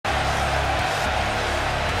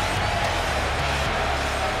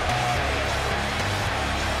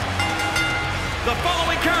The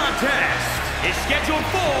following contest is scheduled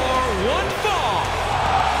for one fall.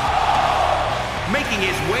 Making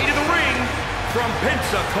his way to the ring from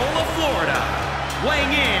Pensacola, Florida,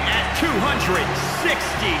 weighing in at 265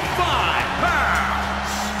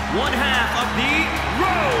 pounds, one half of the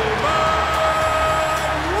Roman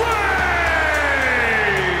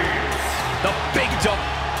Reigns, the big dog.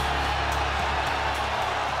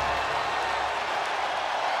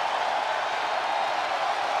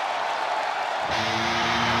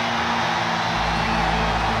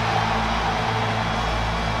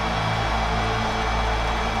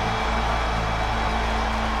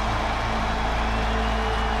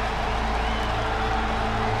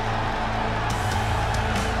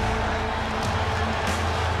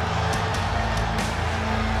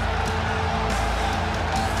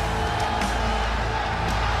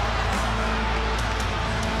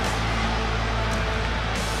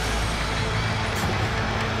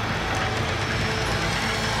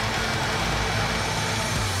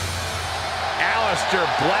 Aleister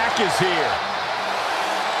Black is here.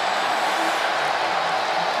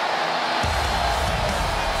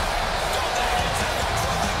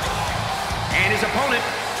 And his opponent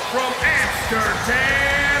from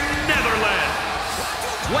Amsterdam, Netherlands,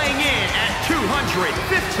 weighing in at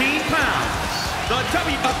 215 pounds, the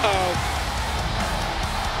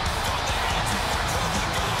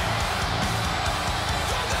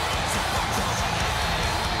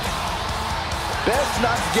Best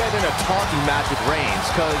not to get in a taunting match with Reigns,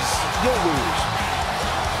 because you'll lose.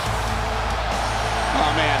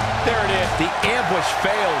 Oh, man, there it is. The ambush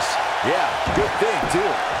fails. Yeah, good thing,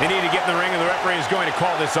 too. They need to get in the ring, and the referee is going to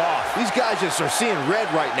call this off. These guys just are seeing red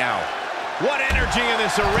right now. What energy in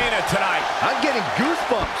this arena tonight. I'm getting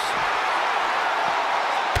goosebumps.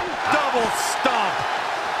 Double stomp.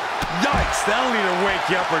 Yikes, that'll either wake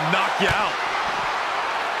you up or knock you out.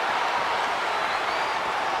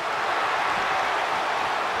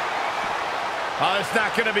 Oh, it's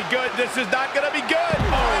not going to be good. This is not going to be good.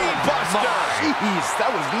 Oh, buster. Jeez, that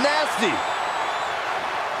was nasty.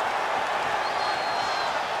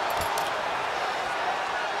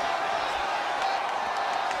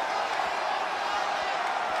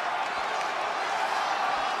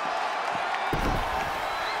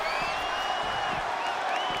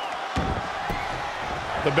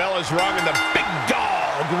 The bell is rung and the big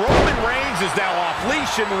dog, Roman Reigns, is now off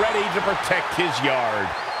leash and ready to protect his yard.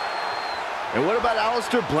 And what about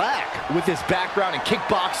Aleister Black? With his background in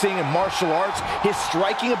kickboxing and martial arts, his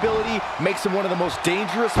striking ability makes him one of the most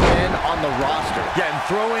dangerous men on the roster. Yeah, and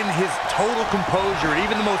throw in his total composure in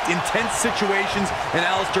even the most intense situations, and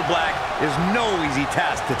Aleister Black is no easy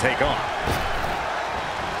task to take on.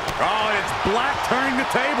 Oh, and it's Black turning the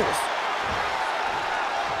tables.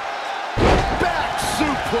 Back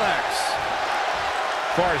suplex.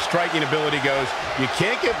 As far as striking ability goes, you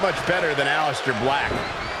can't get much better than Aleister Black.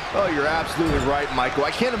 Oh, you're absolutely right, Michael.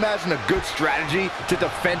 I can't imagine a good strategy to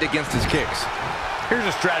defend against his kicks. Here's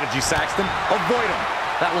a strategy, Saxton. Avoid him.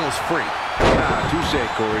 That one was free. Ah, touche,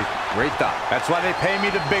 Corey. Great thought. That's why they pay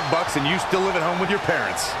me the big bucks and you still live at home with your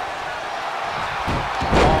parents.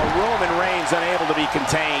 Oh, Roman Reigns unable to be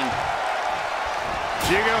contained.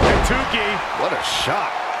 Jigo Katuki. What a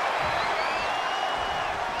shot.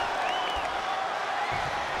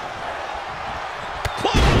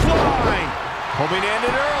 Hoping to end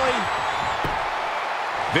it early.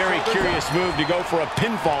 Very curious move to go for a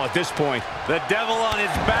pinfall at this point. The devil on his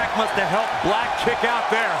back must have helped Black kick out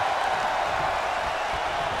there.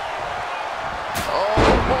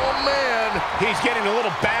 Oh, man. He's getting a little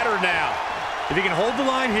battered now. If he can hold the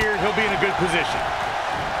line here, he'll be in a good position.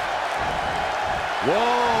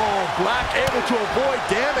 Whoa, Black able to avoid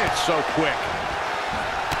damage so quick.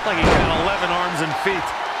 Like he's got 11 arms and feet.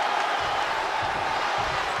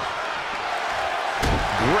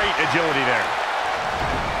 Great agility there.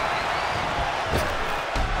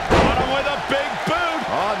 Got him with a big boot.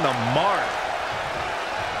 On the mark.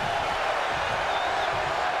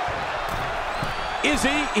 Is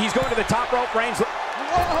he? He's going to the top rope. Reigns.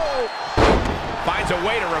 Whoa! Finds a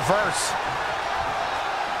way to reverse.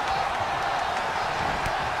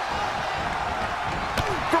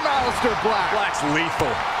 From Aleister Black. Black's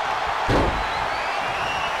lethal.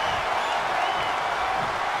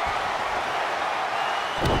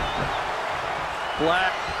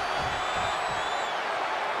 Black.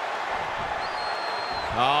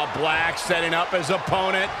 Oh, Black setting up his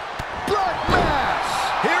opponent. Black Mass.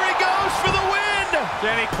 Here he goes for the win.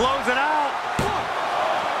 Can he close it out? 1,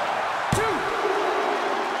 2,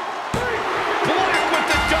 3. Black with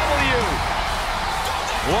the W.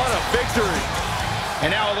 What a victory.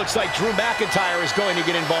 And now it looks like Drew McIntyre is going to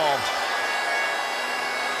get involved.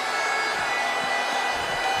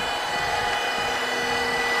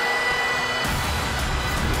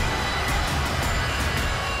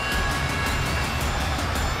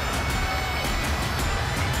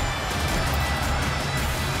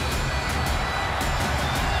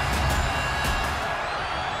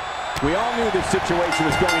 We all knew this situation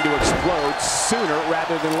was going to explode sooner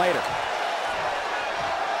rather than later.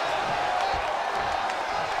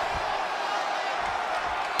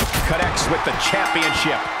 Connects with the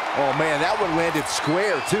championship. Oh, man, that one landed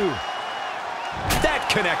square, too. That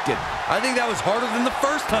connected. I think that was harder than the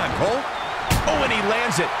first time, Cole. Oh, and he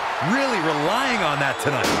lands it. Really relying on that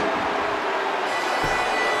tonight.